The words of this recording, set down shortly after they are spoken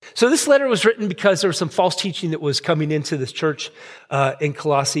So this letter was written because there was some false teaching that was coming into this church in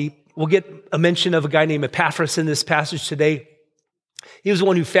Colossae. We'll get a mention of a guy named Epaphras in this passage today. He was the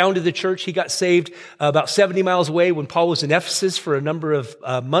one who founded the church. He got saved about 70 miles away when Paul was in Ephesus for a number of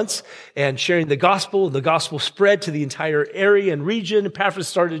months and sharing the gospel. The gospel spread to the entire area and region. Epaphras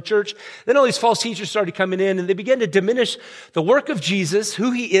started a church. Then all these false teachers started coming in, and they began to diminish the work of Jesus, who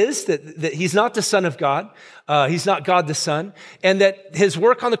he is, that he's not the Son of God. He's not God the Son, and that his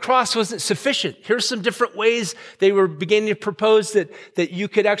work on the cross wasn't sufficient. Here's some different ways they were beginning to propose that you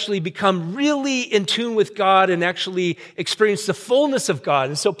could actually become really in tune with God and actually experience the fullness of God.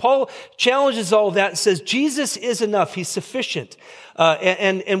 And so Paul challenges all of that and says, Jesus is enough. He's sufficient.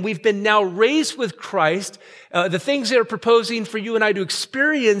 And we've been now raised with Christ. The things they're proposing for you and I to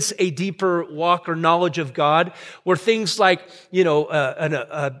experience a deeper walk or knowledge of God were things like,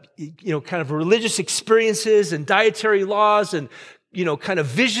 kind of religious experiences and dietary laws and, kind of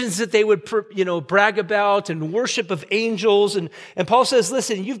visions that they would, brag about and worship of angels. And Paul says,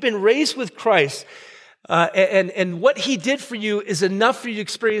 listen, you've been raised with Christ. And what he did for you is enough for you to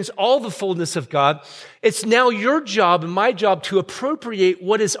experience all the fullness of God. It's now your job and my job to appropriate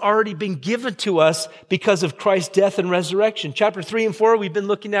what has already been given to us because of Christ's death and resurrection. Chapter 3 and 4 we've been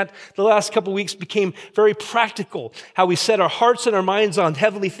looking at the last couple of weeks became very practical. How we set our hearts and our minds on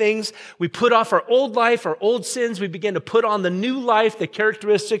heavenly things. We put off our old life, our old sins. We began to put on the new life, the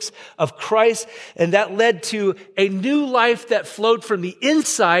characteristics of Christ. And that led to a new life that flowed from the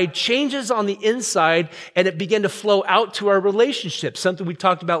inside, changes on the inside, and it began to flow out to our relationships. Something we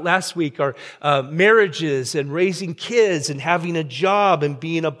talked about last week, our marriages and raising kids and having a job and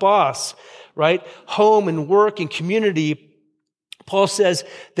being a boss, right? Home and work and community. Paul says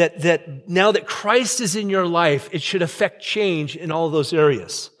that now that Christ is in your life, it should affect change in all those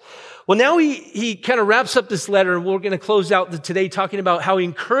areas. Well, now he kind of wraps up this letter, and we're going to close out today talking about how he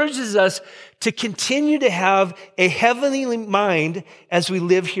encourages us to continue to have a heavenly mind as we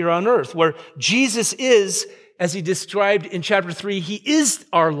live here on earth, where Jesus is, as he described in chapter 3, he is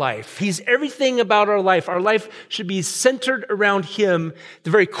our life. He's everything about our life. Our life should be centered around him. The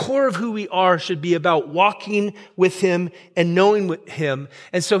very core of who we are should be about walking with him and knowing him.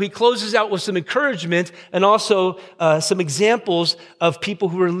 And so he closes out with some encouragement and also some examples of people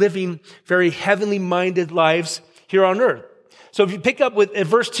who are living very heavenly minded lives here on earth. So if you pick up at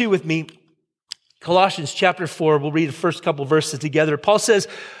verse 2 with me, Colossians chapter 4, we'll read the first couple verses together. Paul says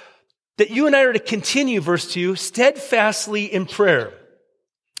that you and I are to continue, verse 2, steadfastly in prayer,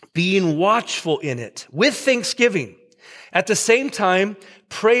 being watchful in it with thanksgiving. At the same time,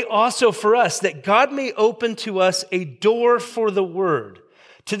 pray also for us that God may open to us a door for the word,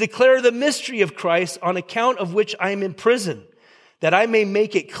 to declare the mystery of Christ, on account of which I am in prison, that I may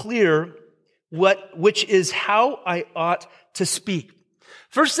make it clear which is how I ought to speak.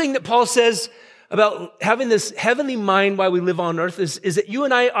 First thing that Paul says about having this heavenly mind while we live on earth is that you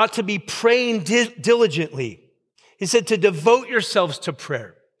and I ought to be praying diligently. He said to devote yourselves to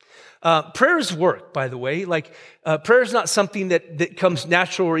prayer. Prayer is work, by the way. Prayer is not something that comes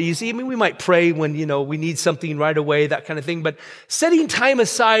natural or easy. I mean, we might pray when, we need something right away, that kind of thing. But setting time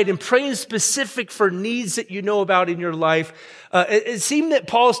aside and praying specific for needs that you know about in your life, it seemed that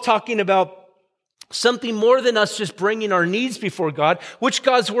Paul is talking about something more than us just bringing our needs before God, which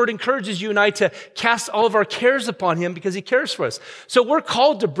God's word encourages you and I to cast all of our cares upon him because he cares for us. So we're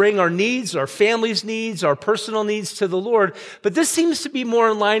called to bring our needs, our family's needs, our personal needs to the Lord. But this seems to be more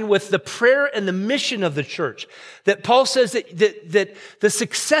in line with the prayer and the mission of the church. That Paul says that the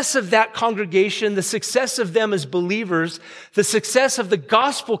success of that congregation, the success of them as believers, the success of the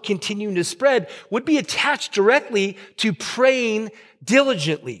gospel continuing to spread would be attached directly to praying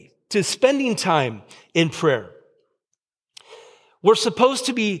diligently, to spending time in prayer. We're supposed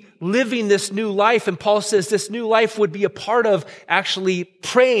to be living this new life, and Paul says this new life would be a part of actually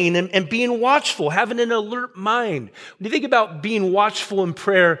praying and being watchful, having an alert mind. When you think about being watchful in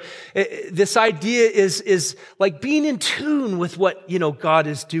prayer, this idea is like being in tune with what, God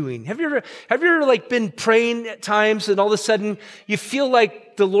is doing. Have you ever been praying at times and all of a sudden you feel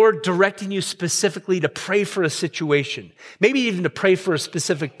like the Lord directing you specifically to pray for a situation, maybe even to pray for a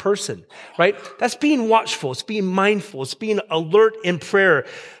specific person, right? That's being watchful. It's being mindful. It's being alert in prayer.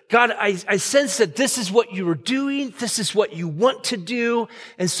 God, I sense that this is what you are doing. This is what you want to do.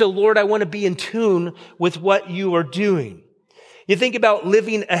 And so, Lord, I want to be in tune with what you are doing. You think about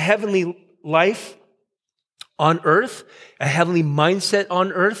living a heavenly life on earth, a heavenly mindset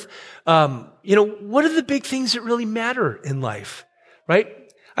on earth. What are the big things that really matter in life, right?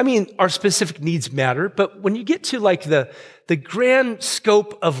 I mean, our specific needs matter, but when you get to the grand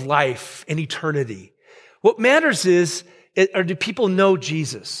scope of life and eternity, what matters is or do people know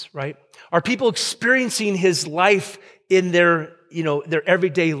Jesus, right? Are people experiencing his life in their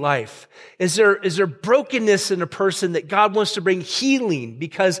everyday life? Is there brokenness in a person that God wants to bring healing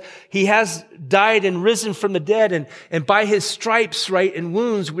because he has died and risen from the dead, and by his stripes, right, and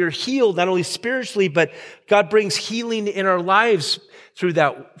wounds, we're healed, not only spiritually, but God brings healing in our lives through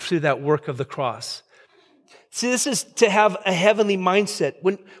that work of the cross. See, this is to have a heavenly mindset.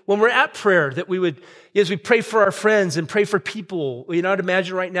 When we're at prayer, that we would, as we pray for our friends and pray for people, I'd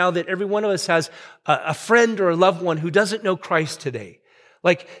imagine right now that every one of us has a friend or a loved one who doesn't know Christ today.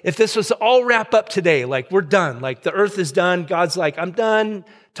 Like, if this was to all wrap up today, like, we're done. Like, the earth is done. God's like, I'm done.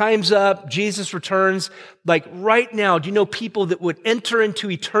 Time's up. Jesus returns. Like, right now, do you know people that would enter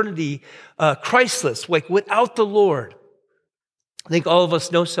into eternity Christless, like, without the Lord? I think all of us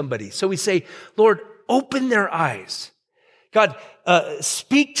know somebody. So we say, Lord, open their eyes. God,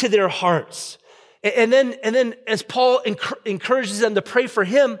 speak to their hearts. And then as Paul encourages them to pray for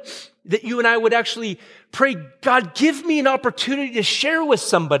him, that you and I would actually pray, God, give me an opportunity to share with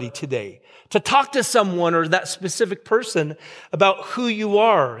somebody today, to talk to someone or that specific person about who you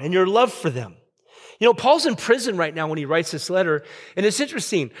are and your love for them. Paul's in prison right now when he writes this letter. And it's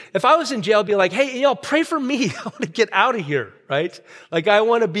interesting. If I was in jail, I'd be like, hey, pray for me. I want to get out of here, right? Like, I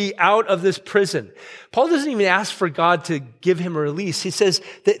want to be out of this prison. Paul doesn't even ask for God to give him a release. He says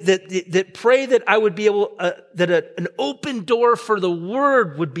that pray that I would be able, an open door for the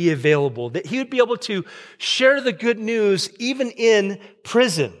word would be available, that he would be able to share the good news even in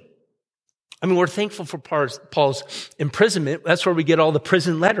prison. I mean, we're thankful for Paul's imprisonment. That's where we get all the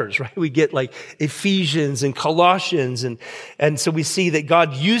prison letters, right? We get like Ephesians and Colossians. And so we see that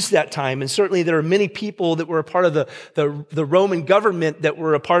God used that time. And certainly there are many people that were a part of the Roman government that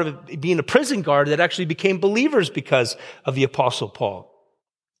were a part of being a prison guard that actually became believers because of the Apostle Paul.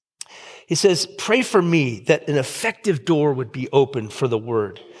 He says, pray for me that an effective door would be open for the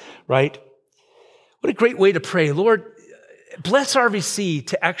word, right? What a great way to pray. Lord, bless RVC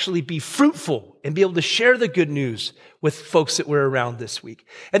to actually be fruitful and be able to share the good news with folks that we're around this week.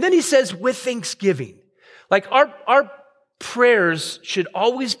 And then he says, with thanksgiving. Like, our prayers should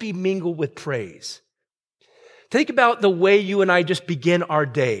always be mingled with praise. Think about the way you and I just begin our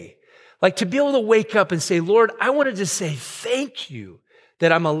day. Like, to be able to wake up and say, Lord, I wanted to say thank you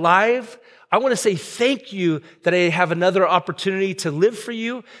that I'm alive. I want to say thank you that I have another opportunity to live for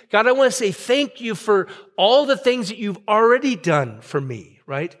you. God, I want to say thank you for all the things that you've already done for me,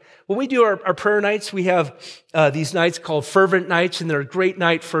 right? When we do our prayer nights, we have these nights called fervent nights, and they're a great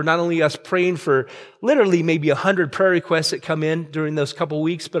night for not only us praying for literally maybe 100 prayer requests that come in during those couple of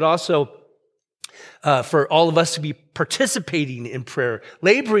weeks, but also for all of us to be participating in prayer,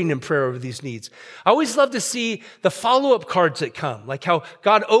 laboring in prayer over these needs. I always love to see the follow-up cards that come, like how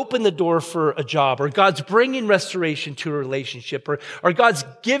God opened the door for a job, or God's bringing restoration to a relationship, or God's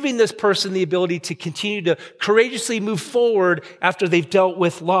giving this person the ability to continue to courageously move forward after they've dealt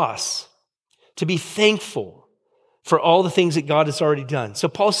with loss, to be thankful for all the things that God has already done. So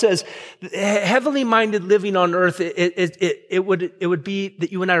Paul says, heavenly minded living on earth, it would be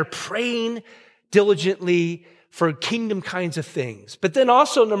that you and I are praying diligently for kingdom kinds of things. But then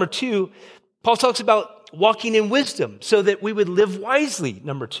also, number 2, Paul talks about walking in wisdom so that we would live wisely,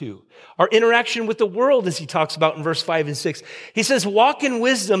 number 2. Our interaction with the world, as he talks about in verse 5 and 6. He says, walk in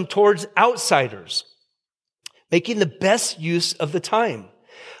wisdom towards outsiders, making the best use of the time.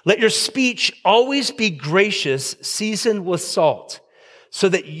 Let your speech always be gracious, seasoned with salt, so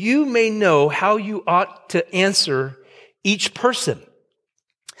that you may know how you ought to answer each person.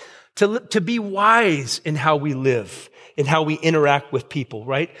 To be wise in how we live, in how we interact with people,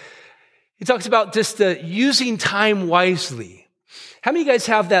 right? He talks about just using time wisely. How many of you guys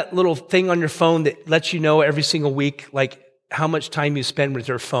have that little thing on your phone that lets you know every single week, like, how much time you spend with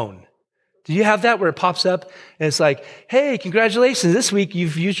your phone? Do you have that where it pops up and it's like, hey, congratulations, this week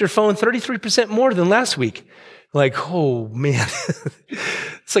you've used your phone 33% more than last week. Like, oh man,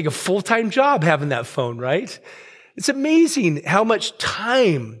 it's like a full-time job having that phone, right? It's amazing how much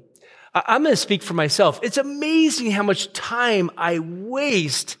time, I'm going to speak for myself. It's amazing how much time I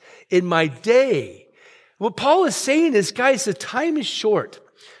waste in my day. What Paul is saying is, guys, the time is short.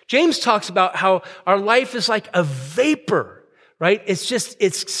 James talks about how our life is like a vapor, right?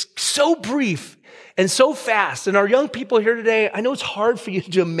 It's so brief and so fast. And our young people here today, I know it's hard for you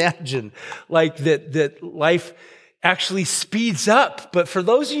to imagine like that life actually speeds up. But for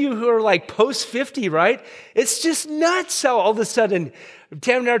those of you who are like post 50, right? It's just nuts how all of a sudden,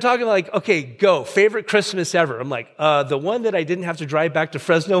 Tam and I are talking like, okay, go. Favorite Christmas ever. I'm like, the one that I didn't have to drive back to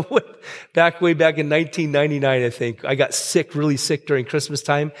Fresno with, way back in 1999, I think. I got sick, really sick during Christmas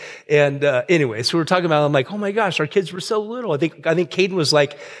time. And anyway, so we're talking about, I'm like, oh my gosh, our kids were so little. I think Caden was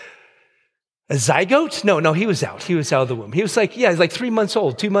like a zygote? No, he was out. He was out of the womb. He was like, he's like 3 months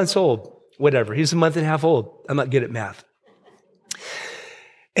old, 2 months old, whatever. He was a month and a half old. I'm not good at math.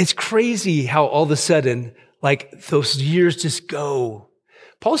 It's crazy how all of a sudden, like those years just go.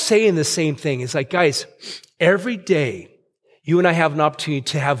 Paul's saying the same thing. It's like, guys, every day you and I have an opportunity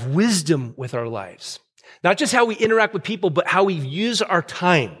to have wisdom with our lives. Not just how we interact with people, but how we use our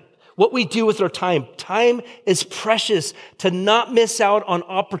time. What we do with our time. Time is precious, to not miss out on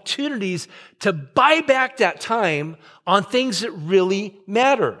opportunities to buy back that time on things that really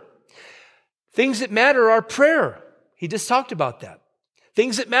matter. Things that matter are prayer. He just talked about that.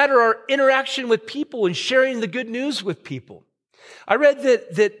 Things that matter are interaction with people and sharing the good news with people. I read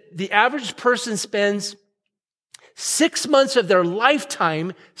that the average person spends 6 months of their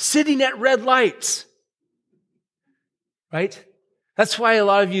lifetime sitting at red lights. Right? That's why a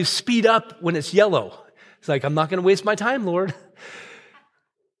lot of you speed up when it's yellow. It's like, I'm not going to waste my time, Lord.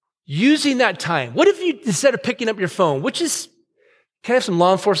 Using that time. What if you, instead of picking up your phone, which is, can I have some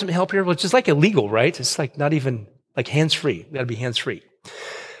law enforcement help here? Which is like illegal, right? It's like not even like hands-free. You got to be hands-free.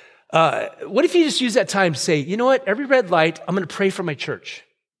 What if you just use that time to say, you know what? Every red light, I'm going to pray for my church.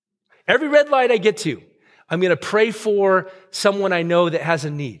 Every red light I get to, I'm going to pray for someone I know that has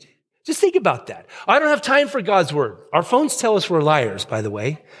a need. Just think about that. I don't have time for God's word. Our phones tell us we're liars, by the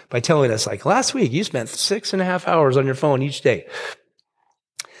way, by telling us like last week, you spent 6.5 hours on your phone each day.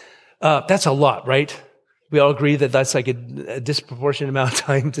 That's a lot, right? We all agree that that's like a disproportionate amount of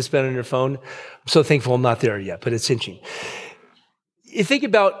time to spend on your phone. I'm so thankful I'm not there yet, but it's inching. You think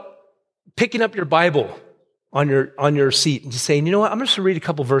about picking up your Bible on your seat and just saying, you know what, I'm just going to read a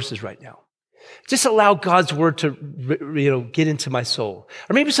couple verses right now. Just allow God's word to, get into my soul.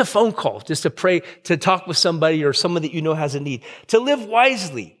 Or maybe it's a phone call, just to pray, to talk with somebody or someone that you know has a need. To live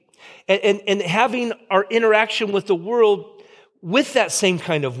wisely and having our interaction with the world with that same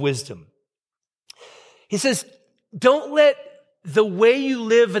kind of wisdom. He says, don't let the way you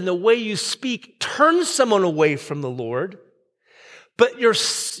live and the way you speak turn someone away from the Lord, but your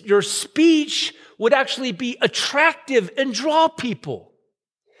speech would actually be attractive and draw people.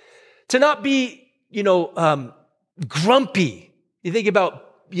 To not be, grumpy. You think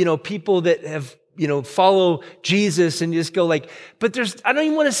about, people that have, follow Jesus and just go like, but I don't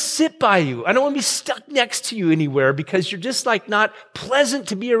even want to sit by you. I don't want to be stuck next to you anywhere because you're just like not pleasant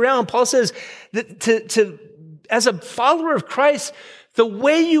to be around. Paul says that as a follower of Christ, the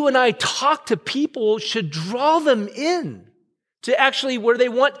way you and I talk to people should draw them in to actually where they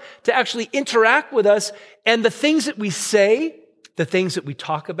want to actually interact with us. And the things that we say, the things that we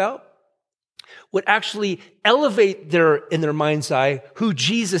talk about, would actually elevate in their mind's eye who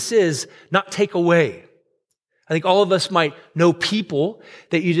Jesus is, not take away. I think all of us might know people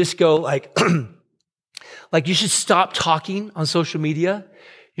that you just go like, like you should stop talking on social media.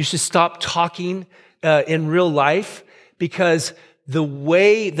 You should stop talking in real life because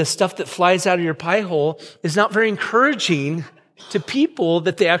the stuff that flies out of your pie hole is not very encouraging to people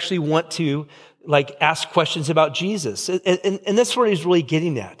that they actually want to like ask questions about Jesus. And that's what he's really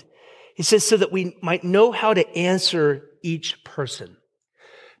getting at. He says, so that we might know how to answer each person.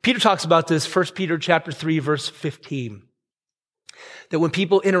 Peter talks about this, 1 Peter chapter 3, verse 15. That when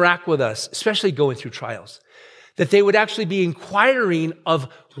people interact with us, especially going through trials, that they would actually be inquiring of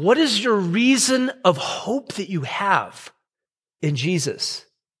what is your reason of hope that you have in Jesus?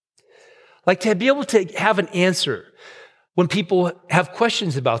 Like to be able to have an answer when people have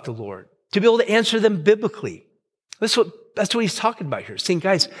questions about the Lord, to be able to answer them biblically. That's what he's talking about here. Saying,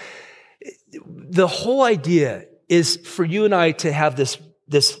 guys, the whole idea is for you and I to have this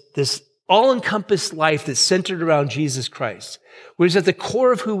all-encompassed life that's centered around Jesus Christ, where he's at the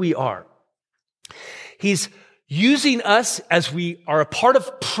core of who we are. He's using us as we are a part of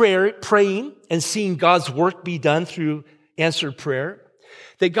praying and seeing God's work be done through answered prayer,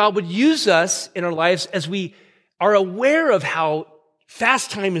 that God would use us in our lives as we are aware of how fast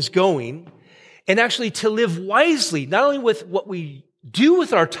time is going and actually to live wisely, not only with what we do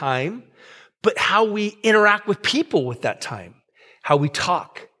with our time, but how we interact with people with that time, how we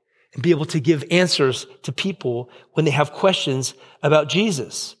talk and be able to give answers to people when they have questions about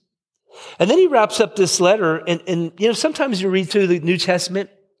Jesus. And then he wraps up this letter and sometimes you read through the New Testament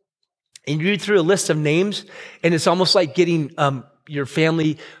and you read through a list of names and it's almost like getting your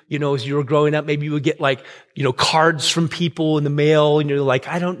family, as you were growing up, maybe you would get cards from people in the mail and you're like,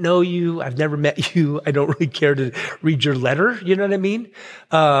 I don't know you. I've never met you. I don't really care to read your letter. You know what I mean?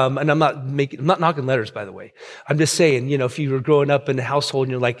 And I'm not knocking letters, by the way. I'm just saying, if you were growing up in a household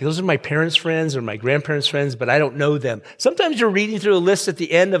and you're like, those are my parents' friends or my grandparents' friends, but I don't know them. Sometimes you're reading through a list at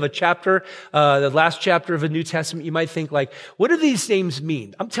the end of a chapter, the last chapter of a New Testament. You might think like, what do these names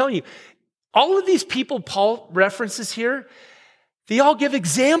mean? I'm telling you, all of these people Paul references here, they all give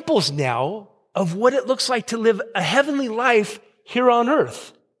examples now of what it looks like to live a heavenly life here on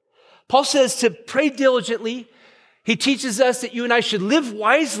earth. Paul says to pray diligently. He teaches us that you and I should live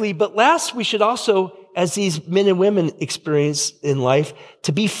wisely, but last we should also, as these men and women experience in life,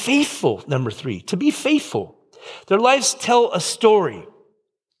 to be faithful, number 3, to be faithful. Their lives tell a story.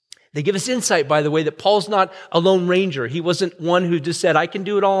 They give us insight, by the way, that Paul's not a lone ranger. He wasn't one who just said, I can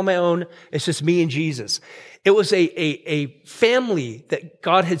do it all on my own. It's just me and Jesus. It was a family that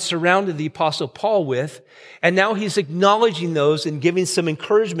God had surrounded the Apostle Paul with, and now he's acknowledging those and giving some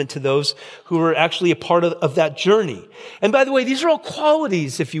encouragement to those who are actually a part of that journey. And by the way, these are all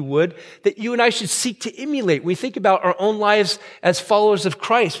qualities, if you would, that you and I should seek to emulate. We think about our own lives as followers of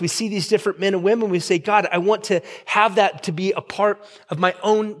Christ. We see these different men and women. We say, God, I want to have that to be a part of my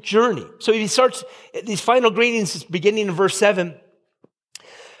own journey. So he starts these final greetings beginning in verse 7.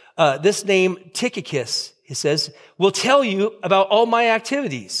 This name, Tychicus, he says, will tell you about all my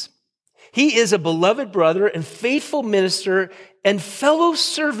activities. He is a beloved brother and faithful minister and fellow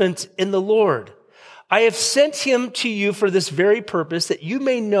servant in the Lord. I have sent him to you for this very purpose, that you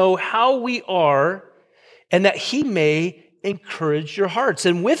may know how we are and that he may encourage your hearts.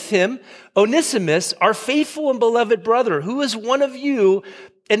 And with him, Onesimus, our faithful and beloved brother, who is one of you,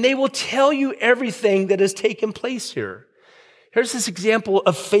 and they will tell you everything that has taken place here. Here's this example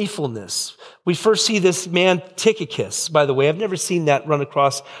of faithfulness. We first see this man, Tychicus, by the way. I've never seen that run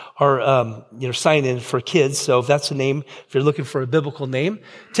across our sign-in for kids. So if that's a name, if you're looking for a biblical name,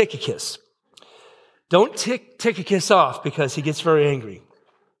 Tychicus. Don't tick Tychicus off because he gets very angry.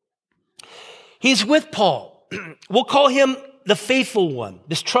 He's with Paul. We'll call him the faithful one,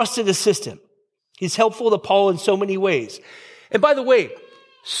 this trusted assistant. He's helpful to Paul in so many ways. And by the way,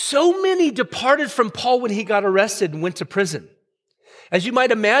 so many departed from Paul when he got arrested and went to prison. As you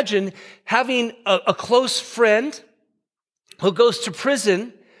might imagine, having a close friend who goes to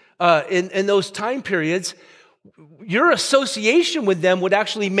prison in those time periods, your association with them would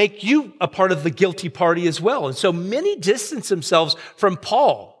actually make you a part of the guilty party as well. And so many distance themselves from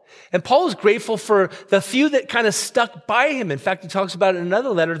Paul. And Paul is grateful for the few that kind of stuck by him. In fact, he talks about in another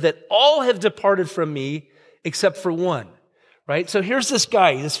letter that all have departed from me except for one. Right? So here's this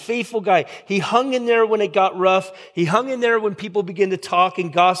guy, this faithful guy. He hung in there when it got rough. He hung in there when people began to talk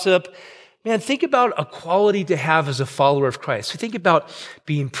and gossip. Man, think about a quality to have as a follower of Christ. We think about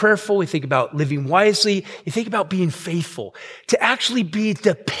being prayerful. We think about living wisely. You think about being faithful. To actually be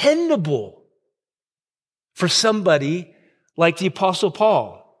dependable for somebody like the Apostle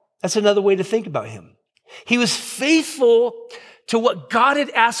Paul. That's another way to think about him. He was faithful to what God had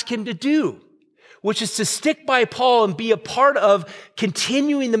asked him to do, which is to stick by Paul and be a part of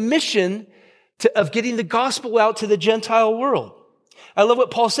continuing the mission of getting the gospel out to the Gentile world. I love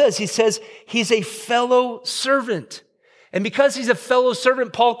what Paul says. He says he's a fellow servant. And because he's a fellow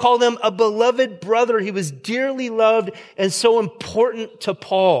servant, Paul called him a beloved brother. He was dearly loved and so important to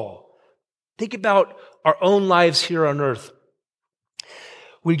Paul. Think about our own lives here on earth.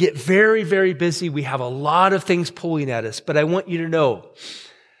 We get very, very busy. We have a lot of things pulling at us, but I want you to know,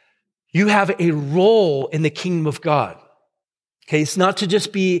 you have a role in the kingdom of God. Okay, it's not to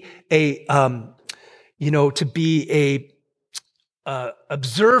just be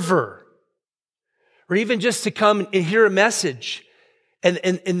observer, or even just to come and hear a message,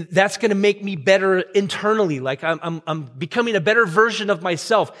 and that's going to make me better internally. Like I'm becoming a better version of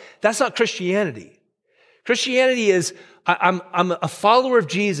myself. That's not Christianity. Christianity is I'm a follower of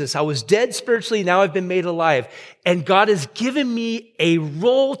Jesus. I was dead spiritually. Now I've been made alive. And God has given me a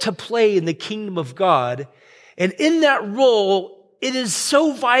role to play in the kingdom of God. And in that role, it is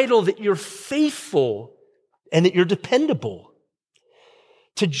so vital that you're faithful and that you're dependable.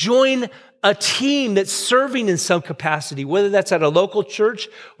 To join a team that's serving in some capacity, whether that's at a local church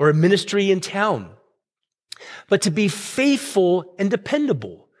or a ministry in town. But to be faithful and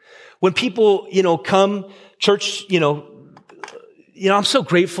dependable. When people, come, church, I'm so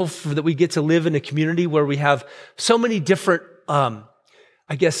grateful that we get to live in a community where we have so many different,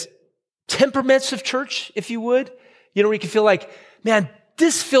 temperaments of church, if you would. We can feel like, man,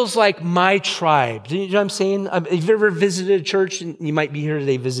 this feels like my tribe. Do you know what I'm saying? Have you ever visited a church, and you might be here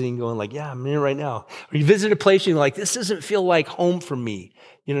today visiting going like, yeah, I'm here right now. Or you visit a place and you're like, this doesn't feel like home for me.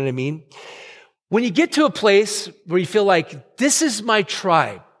 You know what I mean? When you get to a place where you feel like, this is my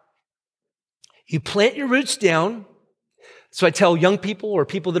tribe, you plant your roots down. So I tell young people or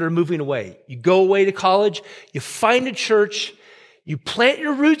people that are moving away, you go away to college, you find a church, you plant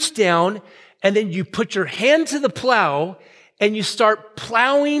your roots down, and then you put your hand to the plow and you start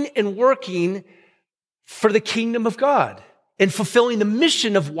plowing and working for the kingdom of God and fulfilling the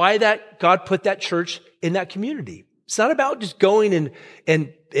mission of why that God put that church in that community. It's not about just going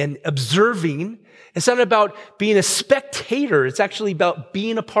and observing. It's not about being a spectator. It's actually about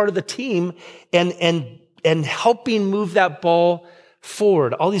being a part of the team and helping move that ball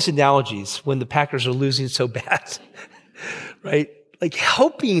forward. All these analogies when the Packers are losing so bad, right? Like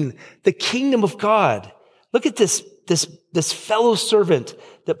helping the kingdom of God. Look at this fellow servant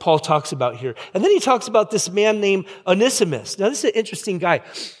that Paul talks about here. And then he talks about this man named Onesimus. Now, this is an interesting guy.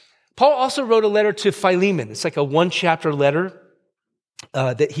 Paul also wrote a letter to Philemon. It's like a 1-chapter letter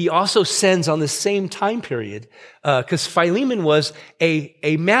that he also sends on the same time period because Philemon was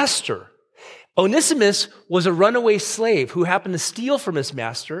a master. Onesimus was a runaway slave who happened to steal from his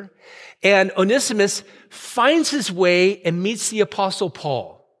master. And Onesimus finds his way and meets the Apostle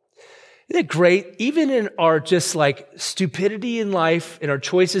Paul. Isn't it great? Even in our just like stupidity in life, in our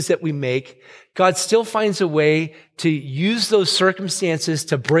choices that we make, God still finds a way to use those circumstances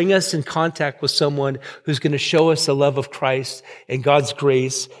to bring us in contact with someone who's going to show us the love of Christ and God's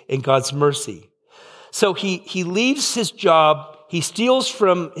grace and God's mercy. So he leaves his job. He steals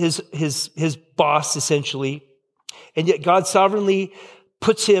from his boss, essentially, and yet God sovereignly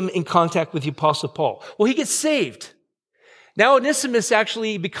puts him in contact with the Apostle Paul. Well, he gets saved. Now Onesimus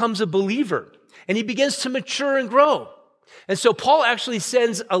actually becomes a believer, and he begins to mature and grow. And so Paul actually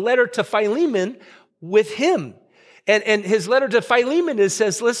sends a letter to Philemon with him. And his letter to Philemon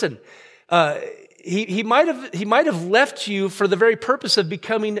says, listen, he might have left you for the very purpose of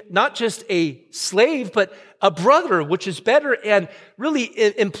becoming not just a slave, but a brother, which is better, and really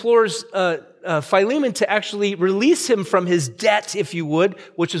implores Philemon to actually release him from his debt, if you would,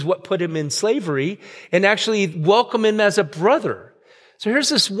 which is what put him in slavery, and actually welcome him as a brother. So here's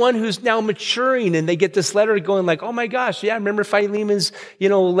this one who's now maturing, and they get this letter going like, oh my gosh, yeah, I remember Philemon's,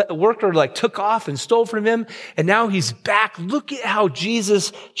 worker like took off and stole from him, and now he's back. Look at how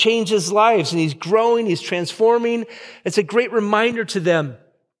Jesus changes lives, and he's growing, he's transforming. It's a great reminder to them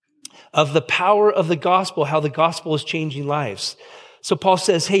of the power of the gospel, how the gospel is changing lives. So Paul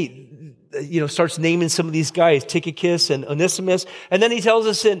says, hey, starts naming some of these guys, Tychicus and Onesimus. And then he tells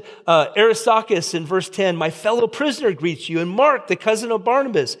us in Aristarchus in verse 10, my fellow prisoner greets you, and Mark, the cousin of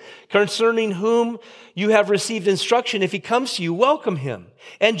Barnabas, concerning whom you have received instruction. If he comes to you, welcome him.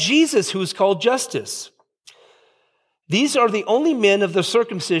 And Jesus, who is called Justus. These are the only men of the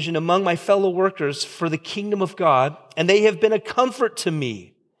circumcision among my fellow workers for the kingdom of God, and they have been a comfort to me.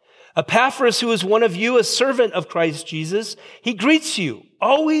 Epaphras, who is one of you, a servant of Christ Jesus, he greets you,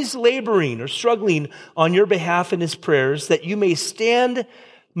 always laboring or struggling on your behalf in his prayers, that you may stand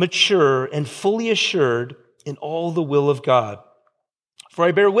mature and fully assured in all the will of God. For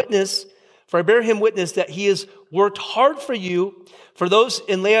I bear him witness that he has worked hard for you, for those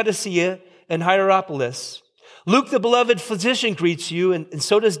in Laodicea and Hierapolis. Luke, the beloved physician, greets you, and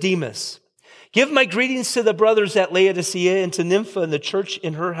so does Demas. Give my greetings to the brothers at Laodicea and to Nympha and the church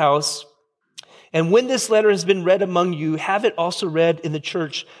in her house. And when this letter has been read among you, have it also read in the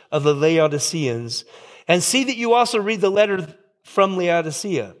church of the Laodiceans. And see that you also read the letter from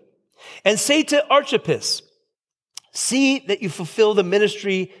Laodicea. And say to Archippus, see that you fulfill the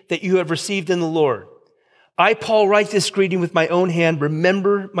ministry that you have received in the Lord. I, Paul, write this greeting with my own hand.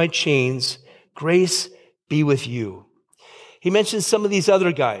 Remember my chains. Grace be with you. He mentions some of these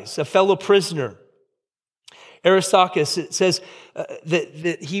other guys, a fellow prisoner. Aristarchus, it says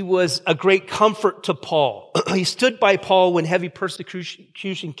that he was a great comfort to Paul. He stood by Paul when heavy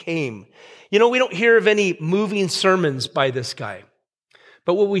persecution came. We don't hear of any moving sermons by this guy.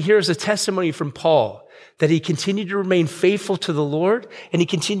 But what we hear is a testimony from Paul that he continued to remain faithful to the Lord, and he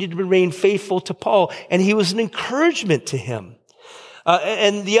continued to remain faithful to Paul, and he was an encouragement to him.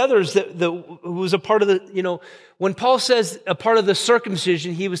 And the others who was a part of the, when Paul says a part of the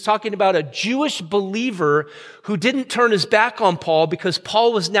circumcision, he was talking about a Jewish believer who didn't turn his back on Paul because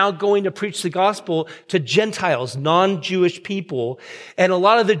Paul was now going to preach the gospel to Gentiles, non-Jewish people. And a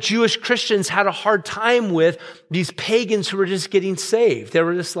lot of the Jewish Christians had a hard time with these pagans who were just getting saved. They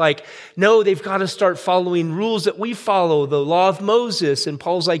were just like, no, they've got to start following rules that we follow, the law of Moses. And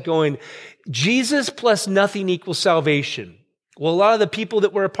Paul's like going, Jesus plus nothing equals salvation. Well, a lot of the people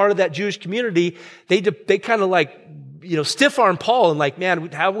that were a part of that Jewish community, they kind of like, stiff-arm Paul and like, man, we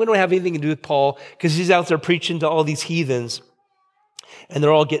don't have anything to do with Paul because he's out there preaching to all these heathens and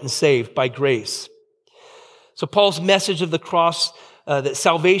they're all getting saved by grace. So Paul's message of the cross, that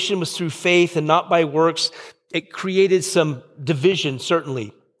salvation was through faith and not by works, it created some division,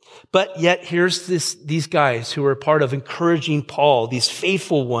 certainly. But yet here's these guys who are part of encouraging Paul, these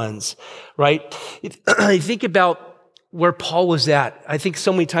faithful ones, right? I think about where Paul was at. I think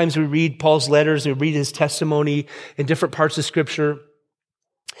so many times we read Paul's letters and we read his testimony in different parts of Scripture.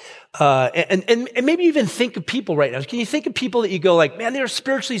 And maybe even think of people right now. Can you think of people that you go like, man, they're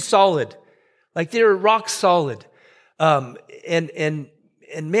spiritually solid. Like they're rock solid. And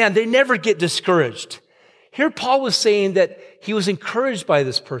man, they never get discouraged. Here Paul was saying that he was encouraged by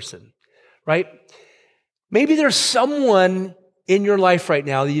this person, right? Maybe there's someone in your life right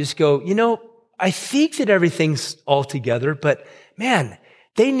now that you just go, I think that everything's all together, but man,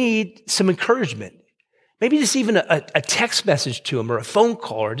 they need some encouragement. Maybe just even a text message to them or a phone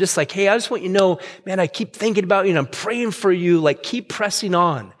call or just like, hey, I just want you to know, man, I keep thinking about you and I'm praying for you. Like keep pressing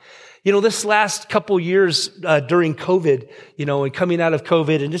on. This last couple years during COVID, and coming out of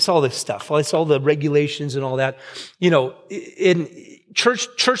COVID and just all this stuff, all the regulations and all that, in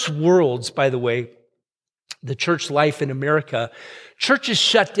church worlds, by the way, the church life in America, churches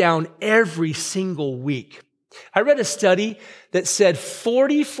shut down every single week. I read a study that said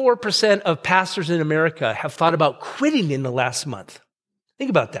 44% of pastors in America have thought about quitting in the last month. Think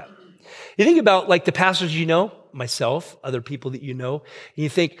about that. You think about like the pastors myself, other people that and you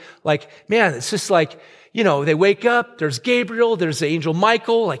think like, man, it's just like, they wake up, there's Gabriel, there's the angel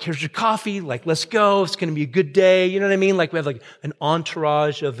Michael, like, here's your coffee, like, let's go, it's going to be a good day, you know what I mean? Like, we have like an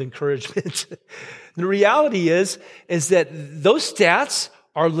entourage of encouragement. The reality is that those stats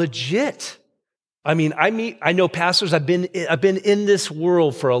are legit. I mean, I know pastors, I've been in this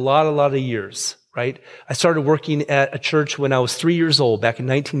world for a lot of years, right? I started working at a church when I was 3 years old, back in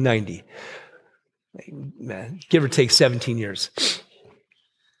 1990. Man, give or take 17 years.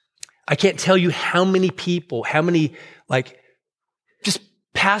 I can't tell you how many people, just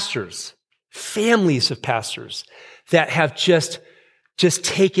pastors, families of pastors that have just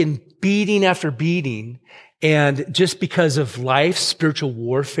taken beating after beating, and just because of life, spiritual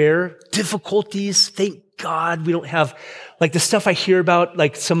warfare, difficulties, thank God we don't have like the stuff I hear about,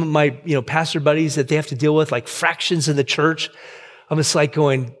 like some of my, pastor buddies that they have to deal with, like fractions in the church. I'm just like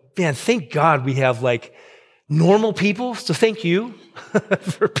going, man, thank God we have like normal people. So thank you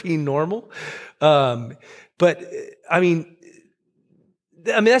for being normal. But I mean,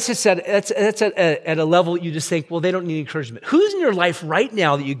 that's just that's at a level you just think, well, they don't need encouragement. Who's in your life right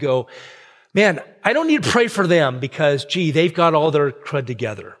now that you go, man, I don't need to pray for them because, they've got all their crud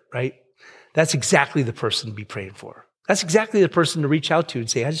together, right? That's exactly the person to be praying for. That's exactly the person to reach out to and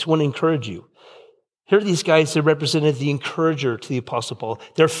say, I just want to encourage you. Here are these guys that represented the encourager to the Apostle Paul.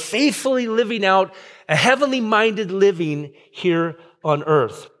 They're faithfully living out a heavenly minded living here on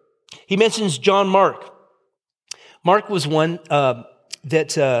earth. He mentions John Mark. Mark was one who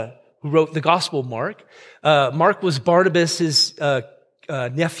wrote the Gospel Mark. Mark was Barnabas'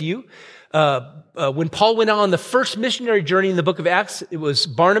 nephew. When Paul went on the first missionary journey in the book of Acts, it was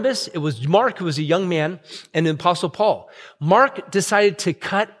Barnabas, it was Mark, who was a young man, and the Apostle Paul. Mark decided to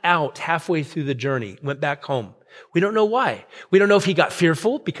cut out halfway through the journey, went back home. We don't know why. We don't know if he got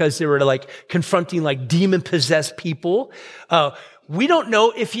fearful because they were like confronting like demon-possessed people. We don't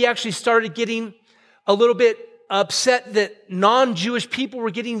know if he actually started getting a little bit upset that non-Jewish people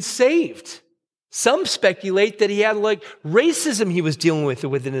were getting saved. Some speculate that he had like racism he was dealing with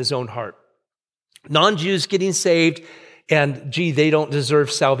within his own heart. Non-Jews getting saved, and they don't deserve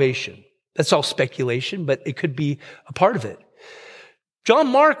salvation. That's all speculation, but it could be a part of it. John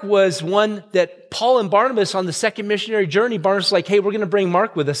Mark was one that Paul and Barnabas on the second missionary journey, Barnabas was like, hey, we're going to bring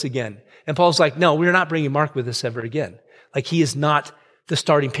Mark with us again. And Paul's like, no, we're not bringing Mark with us ever again. Like he is not the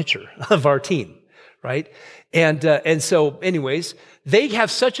starting pitcher of our team, right? And so anyways, they have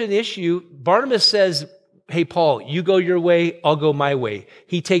such an issue. Barnabas says, hey, Paul, you go your way, I'll go my way.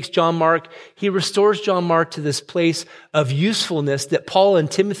 He takes John Mark. He restores John Mark to this place of usefulness that Paul in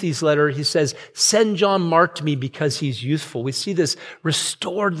Timothy's letter, he says, send John Mark to me because he's useful. We see this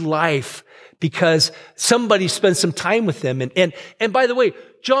restored life because somebody spent some time with him. And by the way,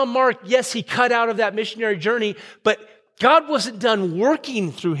 John Mark, yes, he cut out of that missionary journey, but God wasn't done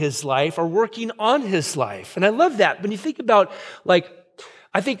working through his life or working on his life. And I love that. When you think about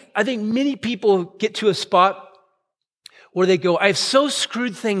I think many people get to a spot where they go, I've so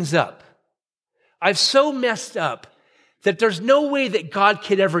screwed things up. I've so messed up that there's no way that God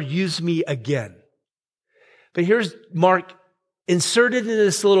could ever use me again. But here's Mark inserted in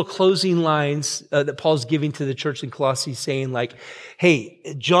this little closing lines that Paul's giving to the church in Colossae, saying like,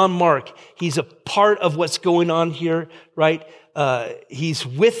 hey, John Mark, he's a part of what's going on here, right? He's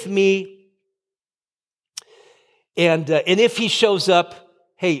with me. And if he shows up,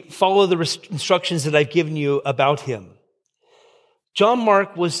 hey, follow the instructions that I've given you about him. John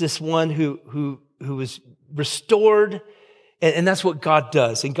Mark was this one who was restored, and that's what God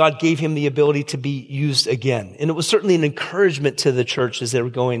does. And God gave him the ability to be used again. And it was certainly an encouragement to the church as they were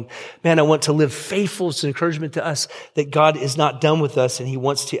going, man, I want to live faithful. It's an encouragement to us that God is not done with us, and he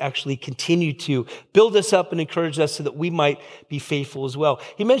wants to actually continue to build us up and encourage us so that we might be faithful as well.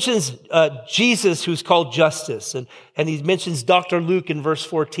 He mentions Jesus, who's called Justice, and he mentions Dr. Luke in verse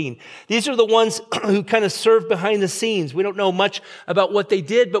 14. These are the ones who kind of served behind the scenes. We don't know much about what they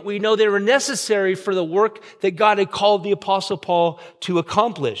did, but we know they were necessary for the work that God had called the Apostle Paul to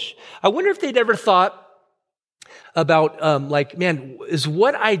accomplish. I wonder if they'd ever thought about, man, is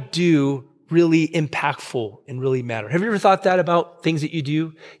what I do really impactful and really matter? Have you ever thought that about things that you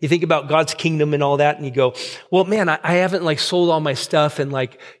do? You think about God's kingdom and all that, and you go, well, man, I haven't sold all my stuff and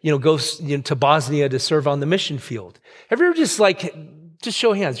go to Bosnia to serve on the mission field. Have you ever just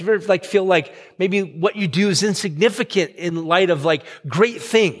show hands, have you ever feel like maybe what you do is insignificant in light of great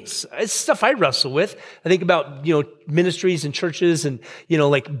things? It's stuff I wrestle with. I think about, ministries and churches and,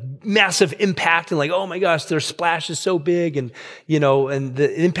 massive impact and oh my gosh, their splash is so big and, and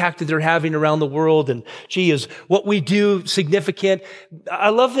the impact that they're having around the world. And gee, is what we do significant? I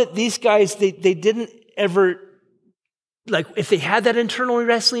love that these guys, they didn't ever, if they had that internal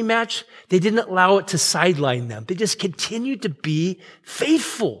wrestling match, they didn't allow it to sideline them. They just continued to be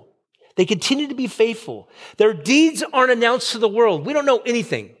faithful. They continued to be faithful. Their deeds aren't announced to the world. We don't know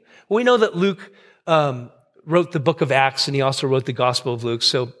anything. We know that Luke wrote the book of Acts, and he also wrote the Gospel of Luke,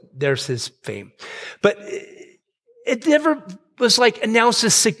 so there's his fame. But it never was announced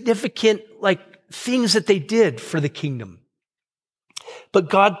as significant things that they did for the kingdom. But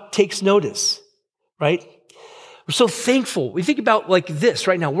God takes notice, right? We're so thankful. We think about this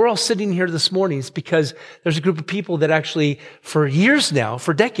right now. We're all sitting here this morning. It's because there's a group of people that actually, for years now,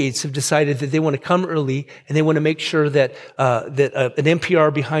 for decades, have decided that they want to come early and they want to make sure that an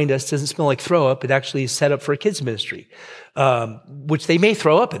NPR behind us doesn't smell like throw up. It actually is set up for a kids ministry, which they may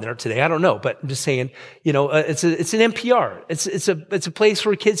throw up in there today. I don't know, but I'm just saying, it's an NPR. It's a place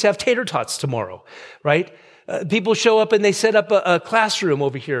where kids have tater tots tomorrow, right? People show up and they set up a classroom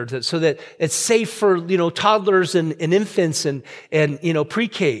over here so that it's safe for, toddlers and infants and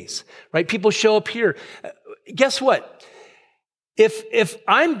pre-Ks, right? People show up here. Guess what? If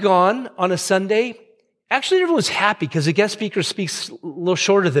I'm gone on a Sunday, actually everyone's happy because the guest speaker speaks a little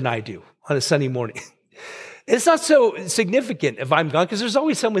shorter than I do on a Sunday morning. It's not so significant if I'm gone because there's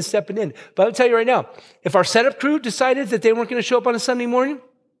always someone stepping in. But I'll tell you right now, if our setup crew decided that they weren't going to show up on a Sunday morning,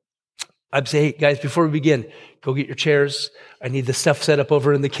 I'd say, hey, guys, before we begin, go get your chairs. I need the stuff set up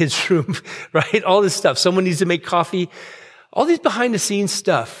over in the kids' room, right? All this stuff. Someone needs to make coffee. All these behind-the-scenes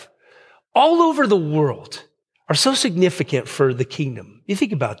stuff all over the world are so significant for the kingdom. You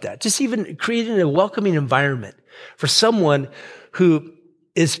think about that. Just even creating a welcoming environment for someone who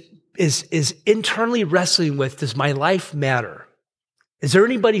is internally wrestling with, does my life matter? Is there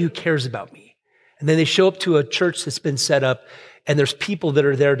anybody who cares about me? And then they show up to a church that's been set up, and there's people that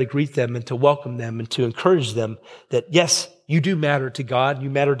are there to greet them and to welcome them and to encourage them that, yes, you do matter to God,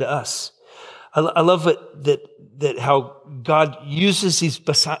 you matter to us. I love that how God uses these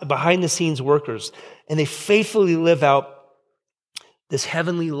behind-the-scenes workers, and they faithfully live out this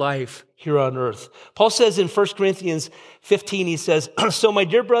heavenly life here on earth. Paul says in 1 Corinthians 15, he says, so my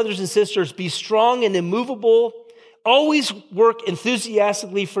dear brothers and sisters, be strong and immovable. Always work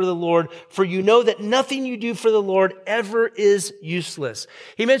enthusiastically for the Lord, for you know that nothing you do for the Lord ever is useless.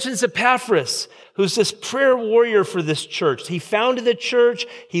 He mentions Epaphras, who's this prayer warrior for this church. He founded the church.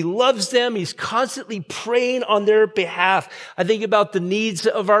 He loves them. He's constantly praying on their behalf. I think about the needs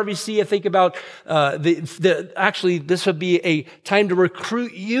of RVC. I think about actually, this would be a time to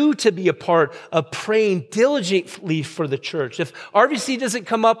recruit you to be a part of praying diligently for the church. If RVC doesn't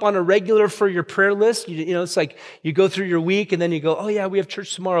come up on a regular for your prayer list, it's like you go through your week and then you go, oh yeah, we have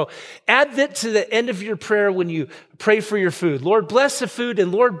church tomorrow. Add that to the end of your prayer when you pray for your food. Lord, bless the food,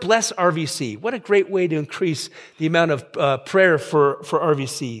 and Lord, bless RVC. What a great way to increase the amount of prayer for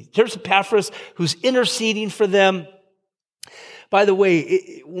RVC. Here's Epaphras who's interceding for them. By the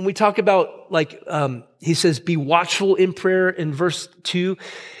way, when we talk about, he says, be watchful in prayer in verse 2,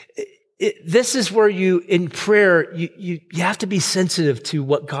 this is where in prayer, you have to be sensitive to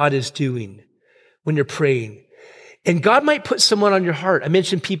what God is doing when you're praying. And God might put someone on your heart. I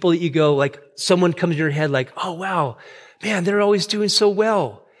mentioned people that you go, someone comes to your head oh, wow, Man, they're always doing so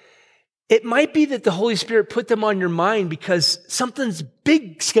well. It might be that the Holy Spirit put them on your mind because something's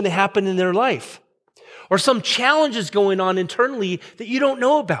big's going to happen in their life, or some challenge is going on internally that you don't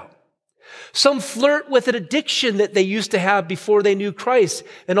know about. Some flirt with an addiction that they used to have before they knew Christ,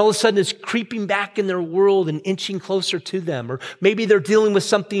 and all of a sudden it's creeping back in their world and inching closer to them. Or maybe they're dealing with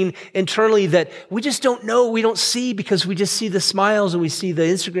something internally that we just don't know, we don't see because we just see the smiles and we see the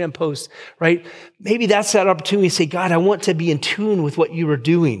Instagram posts, right? Maybe that's that opportunity to say, God, I want to be in tune with what you are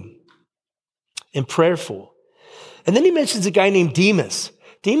doing and prayerful. And then he mentions a guy named Demas.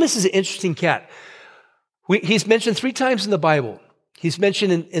 Demas is an interesting cat. He's mentioned 3 times in the Bible. He's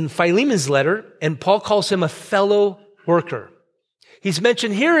mentioned in Philemon's letter, and Paul calls him a fellow worker. He's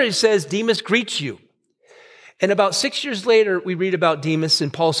mentioned here, he says, Demas greets you. And about 6 years later, we read about Demas in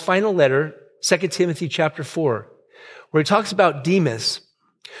Paul's final letter, 2 Timothy chapter 4, where he talks about Demas,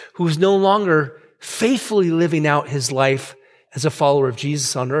 who's no longer faithfully living out his life as a follower of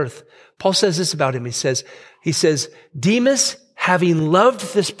Jesus on earth. Paul says this about him. He says, Demas, having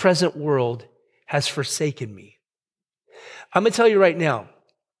loved this present world, has forsaken me. I'm going to tell you right now,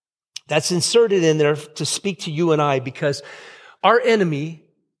 that's inserted in there to speak to you and I because our enemy,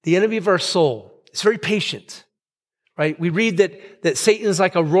 the enemy of our soul, is very patient, right? We read that Satan is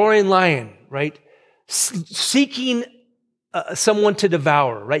like a roaring lion, right? Seeking someone to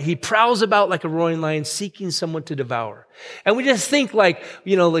devour, right? He prowls about like a roaring lion, seeking someone to devour. And we just think like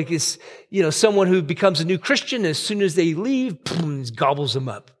it's, someone who becomes a new Christian, as soon as they leave, boom, gobbles them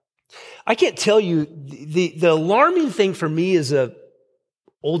up. I can't tell you, the alarming thing for me as a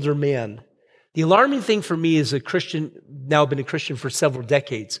older man, the alarming thing for me as a Christian, now been a Christian for several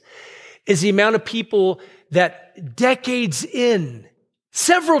decades, is the amount of people that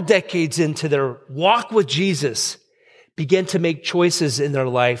several decades into their walk with Jesus, begin to make choices in their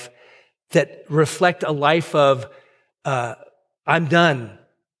life that reflect a life of, I'm done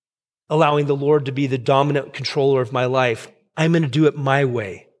allowing the Lord to be the dominant controller of my life. I'm going to do it my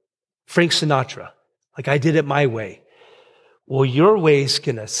way. Frank Sinatra, like I did it my way. Well, your way's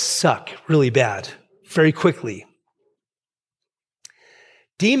going to suck really bad very quickly.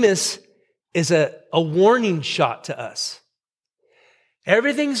 Demas is a warning shot to us.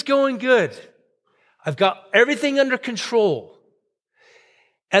 Everything's going good. I've got everything under control.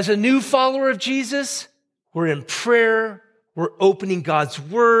 As a new follower of Jesus, we're in prayer. We're opening God's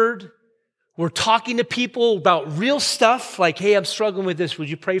word. We're talking to people about real stuff like, hey, I'm struggling with this. Would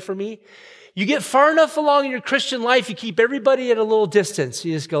you pray for me? You get far enough along in your Christian life, you keep everybody at a little distance.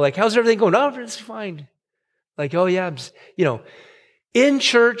 You just go like, how's everything going? Oh, it's fine. Like, oh yeah, in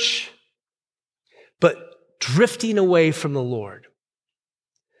church, but drifting away from the Lord.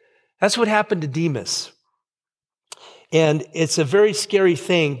 That's what happened to Demas. And it's a very scary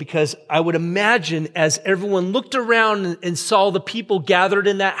thing because I would imagine as everyone looked around and saw the people gathered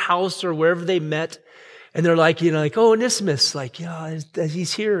in that house or wherever they met, and they're like, oh, Onesimus, like, yeah,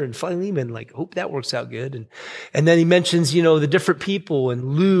 he's here, and Philemon, like, hope that works out good. And then he mentions, the different people,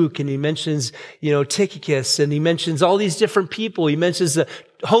 and Luke, and he mentions, Tychicus, and he mentions all these different people. He mentions the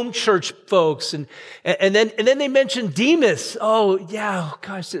home church folks, and then they mention Demas. Oh, yeah,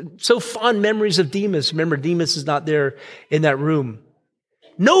 gosh, so fond memories of Demas. Remember, Demas is not there in that room.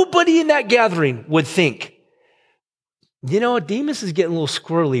 Nobody in that gathering would think, Demas is getting a little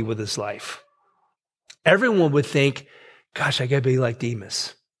squirrely with his life. Everyone would think, gosh, I got to be like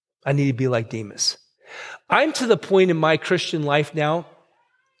Demas. I need to be like Demas. I'm to the point in my Christian life now,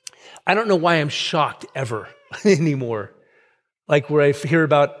 I don't know why I'm shocked ever anymore. Like where I hear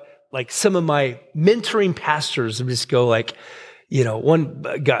about like some of my mentoring pastors and just go like, one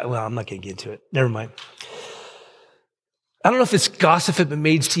guy, well, I'm not going to get into it. Never mind. I don't know if it's gossip if it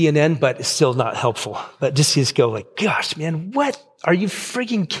made CNN, but it's still not helpful. But just go like, gosh, man, what? Are you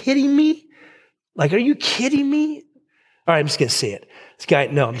freaking kidding me? Like, are you kidding me? All right, I'm just going to say it.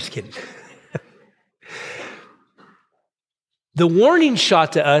 I'm just kidding. The warning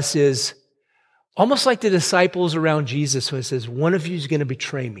shot to us is almost like the disciples around Jesus when it says, one of you is going to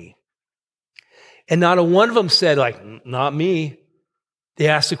betray me. And not a one of them said, like, not me. They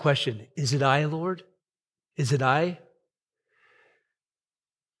asked the question, is it I, Lord? Is it I?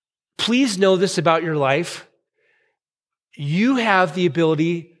 Please know this about your life. You have the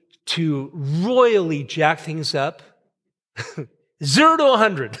ability to royally jack things up. 0 to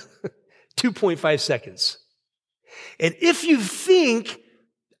 100, 2.5 seconds. And if you think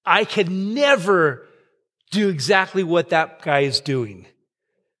I can never do exactly what that guy is doing,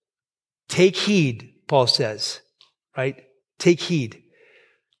 take heed, Paul says, right? Take heed.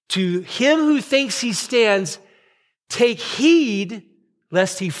 To him who thinks he stands, take heed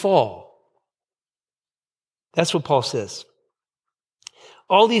lest he fall. That's what Paul says.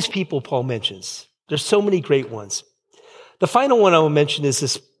 All these people Paul mentions. There's so many great ones. The final one I will mention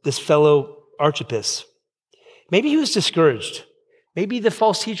is this fellow Archippus. Maybe he was discouraged. Maybe the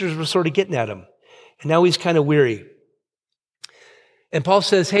false teachers were sort of getting at him, and now he's kind of weary. And Paul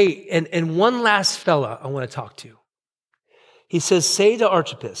says, hey, and one last fella I want to talk to. He says, say to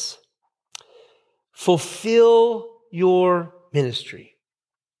Archippus, fulfill your ministry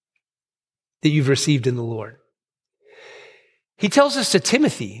that you've received in the Lord. He tells us to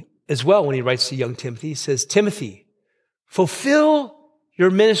Timothy as well when he writes to young Timothy. He says, Timothy, fulfill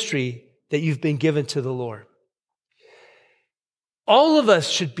your ministry that you've been given to the Lord. All of us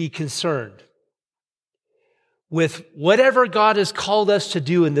should be concerned with whatever God has called us to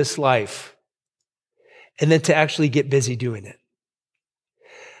do in this life, and then to actually get busy doing it.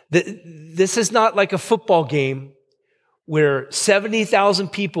 This is not like a football game where 70,000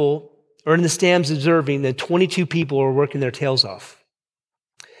 people are in the stands observing, then 22 people are working their tails off.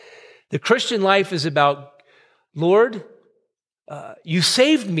 The Christian life is about, Lord, you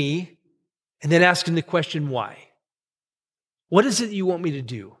saved me, and then asking the question, why? What is it you want me to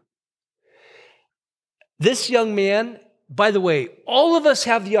do? This young man, by the way, all of us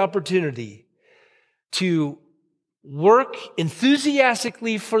have the opportunity to work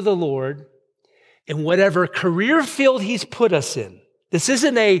enthusiastically for the Lord in whatever career field he's put us in. This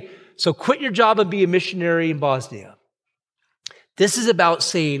isn't so quit your job and be a missionary in Bosnia. This is about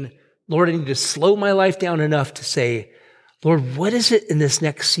saying, Lord, I need to slow my life down enough to say, Lord, what is it in this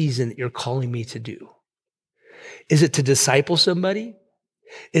next season that you're calling me to do? Is it to disciple somebody?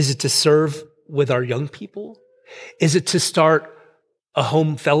 Is it to serve with our young people? Is it to start a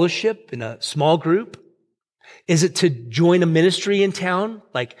home fellowship in a small group? Is it to join a ministry in town,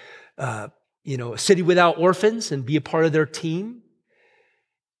 like a City Without Orphans, and be a part of their team?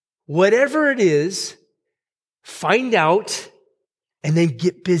 Whatever it is, find out and then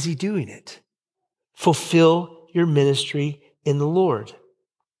get busy doing it. Fulfill your ministry in the Lord.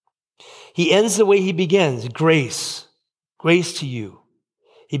 He ends the way he begins, grace. Grace to you.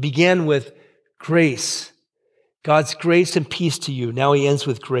 He began with grace. God's grace and peace to you. Now he ends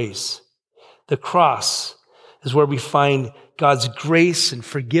with grace. The cross is where we find God's grace and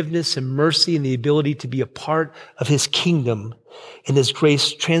forgiveness and mercy and the ability to be a part of his kingdom. And his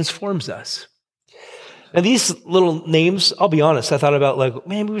grace transforms us. And these little names, I'll be honest, I thought about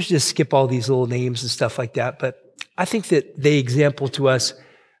man, we should just skip all these little names and stuff like that. But I think that they example to us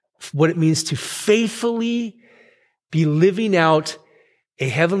what it means to faithfully be living out a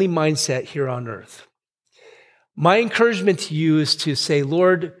heavenly mindset here on earth. My encouragement to you is to say,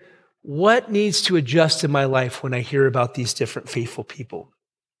 Lord, what needs to adjust in my life when I hear about these different faithful people?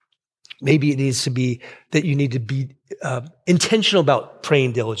 Maybe it needs to be that you need to be intentional about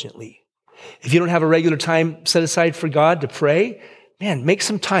praying diligently. If you don't have a regular time set aside for God to pray, man, make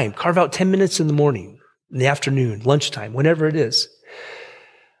some time. Carve out 10 minutes in the morning, in the afternoon, lunchtime, whenever it is.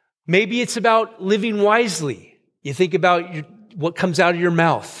 Maybe it's about living wisely. You think about what comes out of your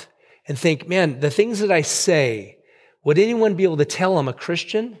mouth and think, man, the things that I say, would anyone be able to tell I'm a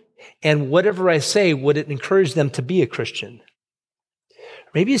Christian? And whatever I say, would it encourage them to be a Christian?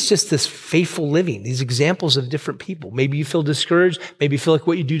 Maybe it's just this faithful living, these examples of different people. Maybe you feel discouraged. Maybe you feel like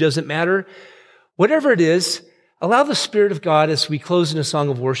what you do doesn't matter. Whatever it is, allow the Spirit of God as we close in a song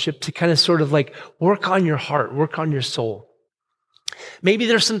of worship to kind of sort of work on your heart, work on your soul. Maybe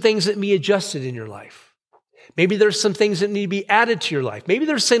there's some things that need to be adjusted in your life. Maybe there's some things that need to be added to your life. Maybe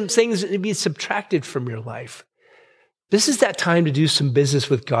there's some things that need to be subtracted from your life. This is that time to do some business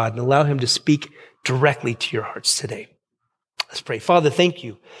with God and allow him to speak directly to your hearts today. Let's pray. Father, thank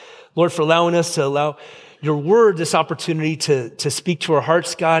you, Lord, for allowing us to allow your word this opportunity to speak to our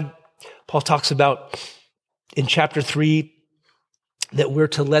hearts, God. Paul talks about in chapter 3 that we're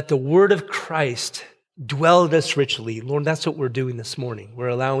to let the word of Christ dwell in us richly. Lord, that's what we're doing this morning. We're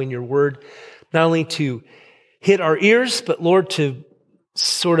allowing your word not only to hit our ears, but Lord, to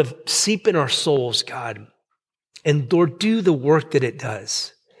sort of seep in our souls, God. And Lord, do the work that it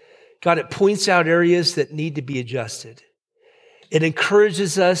does. God, it points out areas that need to be adjusted. It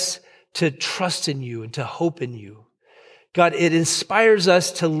encourages us to trust in you and to hope in you. God, it inspires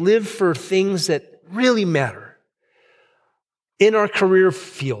us to live for things that really matter in our career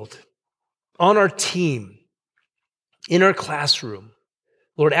field, on our team, in our classroom,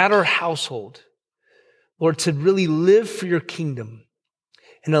 Lord, at our household. Lord, to really live for your kingdom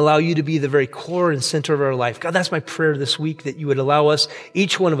and allow you to be the very core and center of our life. God, that's my prayer this week, that you would allow us,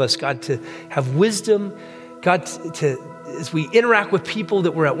 each one of us, God, to have wisdom, God, as we interact with people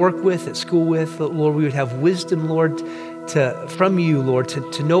that we're at work with, at school with, Lord, we would have wisdom, Lord, from you, Lord,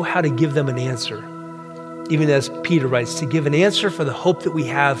 to know how to give them an answer. even as Peter writes, to give an answer for the hope that we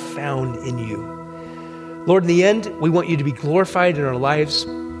have found in you. Lord, in the end, we want you to be glorified in our lives.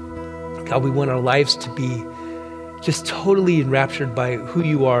 God, we want our lives to be just totally enraptured by who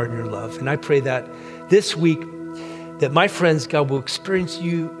you are and your love. And I pray that this week, that my friends, God, will experience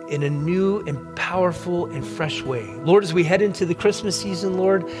you in a new and powerful and fresh way. Lord, as we head into the Christmas season,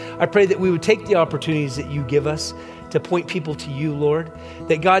 Lord, I pray that we would take the opportunities that you give us to point people to you, Lord.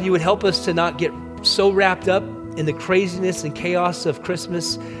 That, God, you would help us to not get so wrapped up in the craziness and chaos of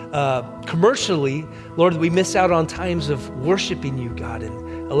Christmas commercially, Lord, that we miss out on times of worshiping you, God,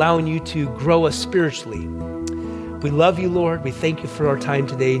 and allowing you to grow us spiritually. We love you, Lord. We thank you for our time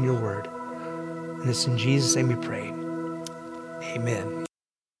today in your word. And it's in Jesus' name we pray. Amen.